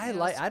scene. I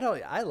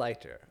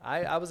liked her.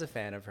 I was a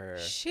fan of her.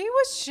 She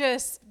was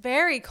just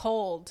very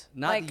cold.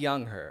 Not like,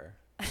 young her,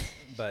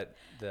 but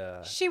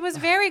she was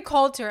very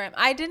cold to him.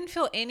 I didn't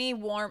feel any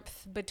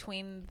warmth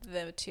between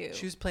the two.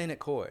 she was playing it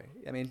coy.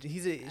 I mean,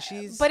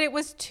 she's. But it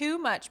was too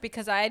much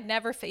because I had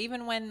never,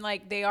 even when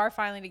like they are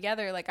finally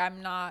together, like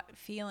I'm not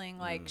feeling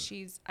like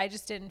I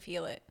just didn't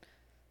feel it.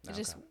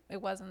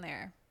 It wasn't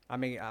there. I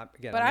mean,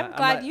 again, but I'm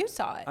glad you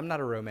saw it. I'm not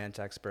a romance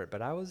expert,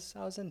 but I was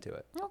into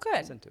it. Oh, good.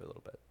 I was into it a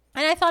little bit.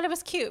 And I thought it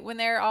was cute when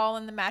they're all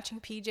in the matching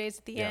PJs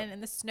at the end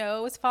and the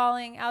snow was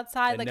falling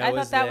outside. And like I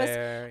thought that was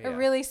there, a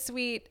really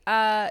sweet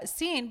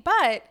scene,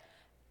 but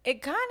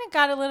it kind of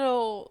got a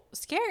little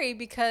scary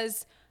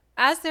because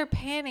as they're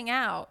panning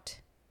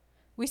out,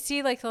 we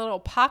see like the little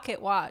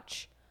pocket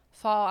watch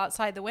fall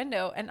outside the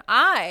window, and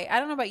I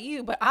don't know about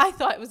you, but I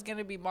thought it was going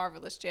to be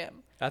Marvelous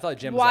Jim. I thought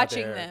Jim was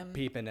watching out there them,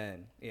 peeping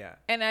in. Yeah.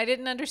 And I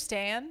didn't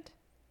understand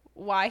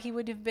why he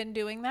would have been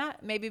doing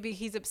that. Maybe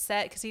he's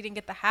upset because he didn't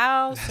get the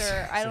house,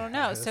 or I don't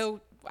know.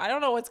 So I don't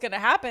know what's going to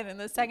happen in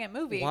the second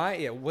movie. Why?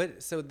 Yeah.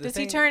 What? So does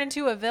he turn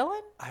into a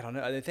villain? I don't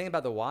know. The thing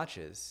about the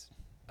watches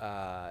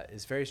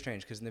is very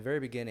strange because in the very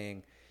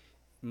beginning,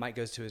 Mike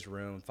goes to his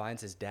room,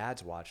 finds his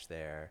dad's watch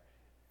there,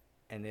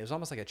 and it was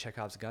almost like a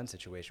Chekhov's gun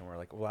situation where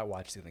like, well, that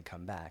watch is going to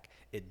come back.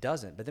 It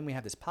doesn't. But then we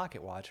have this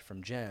pocket watch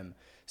from Jim.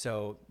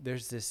 So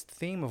there's this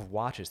theme of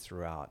watches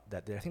throughout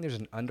that I think there's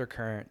an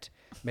undercurrent.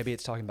 Maybe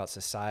it's talking about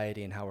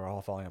society and how we're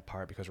all falling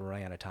apart because we're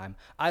running out of time.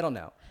 I don't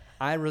know.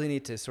 I really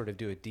need to sort of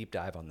do a deep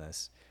dive on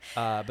this.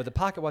 But the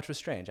pocket watch was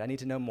strange. I need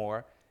to know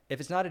more.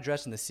 If it's not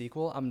addressed in the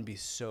sequel, I'm going to be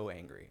so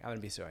angry. I'm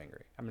going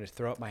to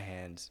throw up my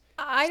hands.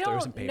 I throw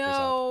some don't papers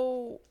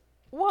know. up.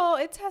 Well,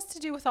 it has to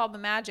do with all the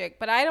magic,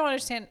 but I don't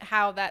understand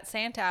how that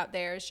Santa out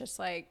there is just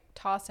like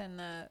tossing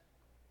the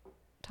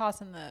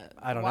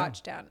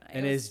watch down.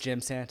 And is Jim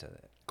Santa?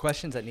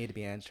 Questions that need to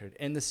be answered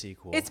in the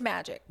sequel. It's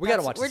magic. We got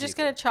to watch the We're sequel. just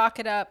going to chalk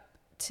it up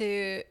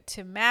to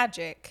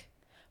magic.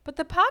 But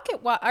the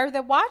pocket watch or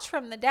the watch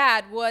from the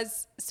dad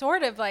was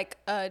sort of like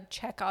a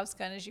Chekhov's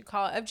gun, as you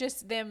call it,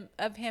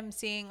 of him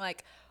seeing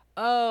like,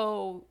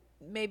 oh,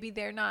 maybe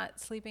they're not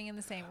sleeping in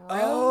the same room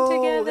together.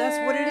 Oh,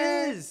 that's what it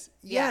is.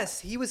 Yeah. Yes,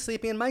 he was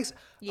sleeping in Mike's.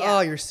 Yeah. Oh,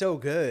 you're so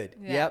good.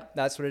 Yeah. Yep,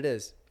 that's what it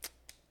is.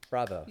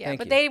 Bravo. Yeah, Thank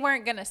but you. they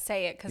weren't going to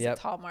say it because it's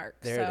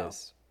Hallmark. There so. it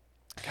is.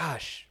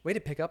 Gosh, way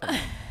to pick up on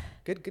that.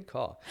 Good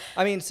call.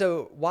 I mean,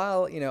 so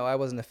while, I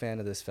wasn't a fan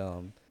of this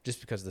film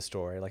just because of the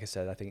story, like I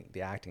said, I think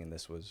the acting in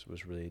this was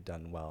really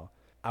done well.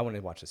 I want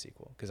to watch the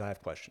sequel because I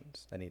have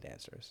questions. I need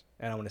answers.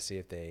 And I want to see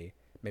if they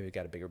maybe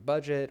got a bigger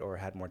budget or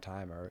had more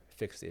time or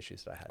fixed the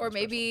issues that I had. Or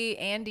maybe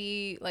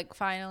Andy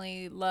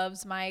finally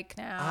loves Mike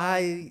now.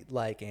 I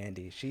like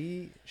Andy.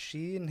 She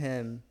and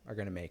him are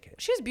going to make it.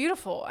 She's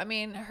beautiful. I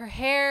mean, her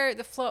hair,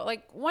 the flow,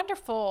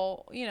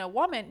 wonderful,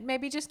 woman.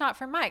 Maybe just not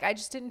for Mike. I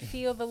just didn't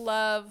feel the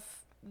love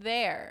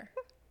there.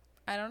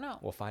 I don't know.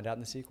 We'll find out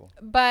in the sequel.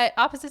 But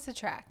opposites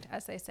attract,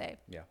 as they say.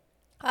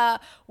 Yeah.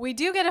 We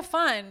do get a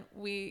fun.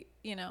 We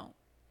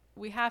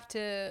have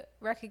to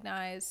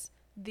recognize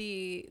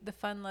the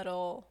fun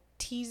little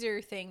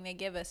teaser thing they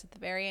give us at the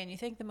very end. You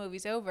think the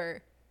movie's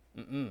over.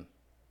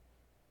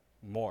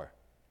 More.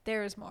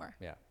 There is more.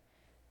 Yeah.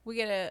 We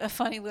get a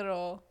funny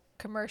little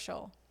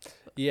commercial.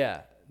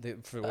 Yeah.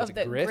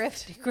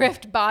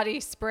 Grift body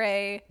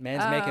spray.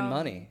 Man's making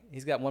money.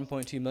 He's got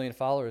 1.2 million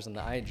followers on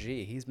the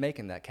IG. He's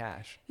making that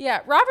cash. Yeah,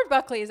 Robert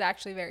Buckley is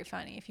actually very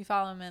funny. If you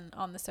follow him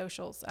on the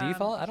socials, do you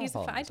follow? I don't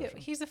follow him. I do.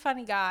 He's a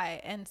funny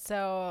guy, and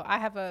so I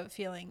have a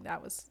feeling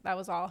that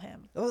was all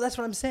him. Oh, that's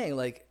what I'm saying.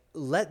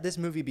 Let this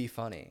movie be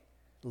funny.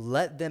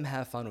 Let them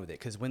have fun with it.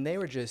 Because when they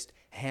were just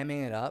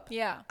hamming it up,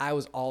 I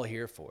was all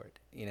here for it.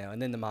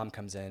 And then the mom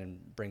comes in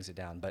and brings it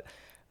down. But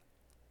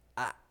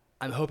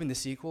I'm hoping the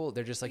sequel,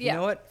 they're just like, you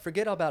know what?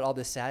 Forget about all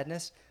this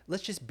sadness.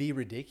 Let's just be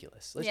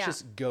ridiculous. Let's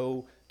just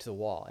go to the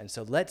wall. And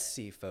so let's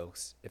see,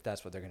 folks, if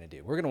that's what they're going to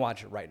do. We're going to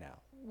watch it right now.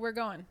 We're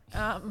going.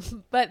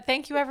 But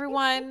thank you,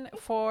 everyone,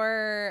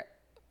 for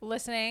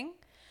listening.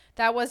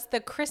 That was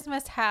The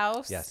Christmas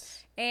House.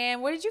 Yes.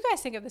 And what did you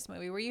guys think of this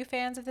movie? Were you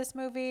fans of this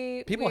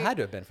movie? People had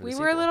to have been for the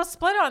sequel. We were a little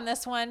split on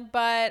this one,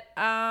 but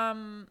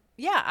I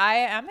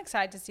am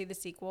excited to see the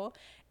sequel.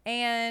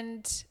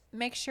 And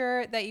make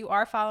sure that you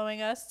are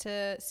following us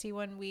to see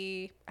when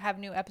we have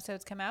new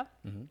episodes come out.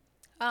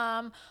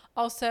 Mm-hmm.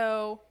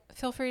 Also,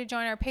 feel free to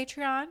join our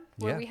Patreon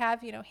where we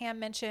have, Ham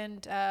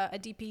mentioned a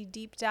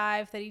deep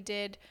dive that he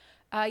did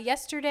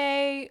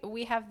yesterday.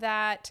 We have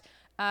that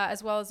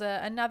as well as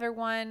another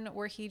one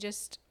where he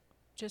just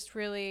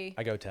really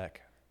I go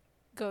tech.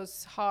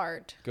 Goes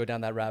hard. Go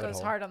down that rabbit hole.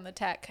 Goes hard on the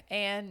tech.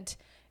 And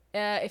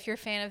if you're a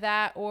fan of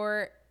that,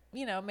 or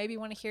maybe you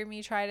want to hear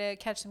me try to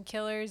catch some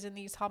killers in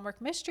these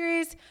Hallmark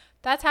mysteries,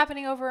 that's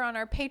happening over on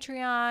our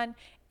Patreon.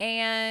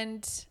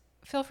 And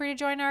feel free to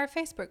join our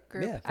Facebook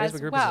group Yeah, as Facebook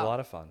group well. is a lot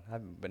of fun.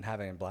 I've been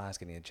having a blast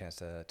getting a chance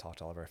to talk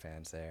to all of our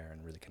fans there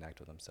and really connect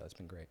with them. So it's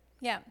been great.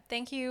 Yeah.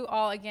 Thank you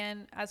all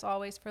again, as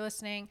always, for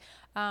listening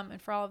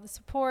and for all of the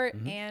support.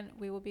 Mm-hmm. And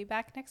we will be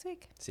back next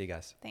week. See you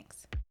guys.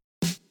 Thanks.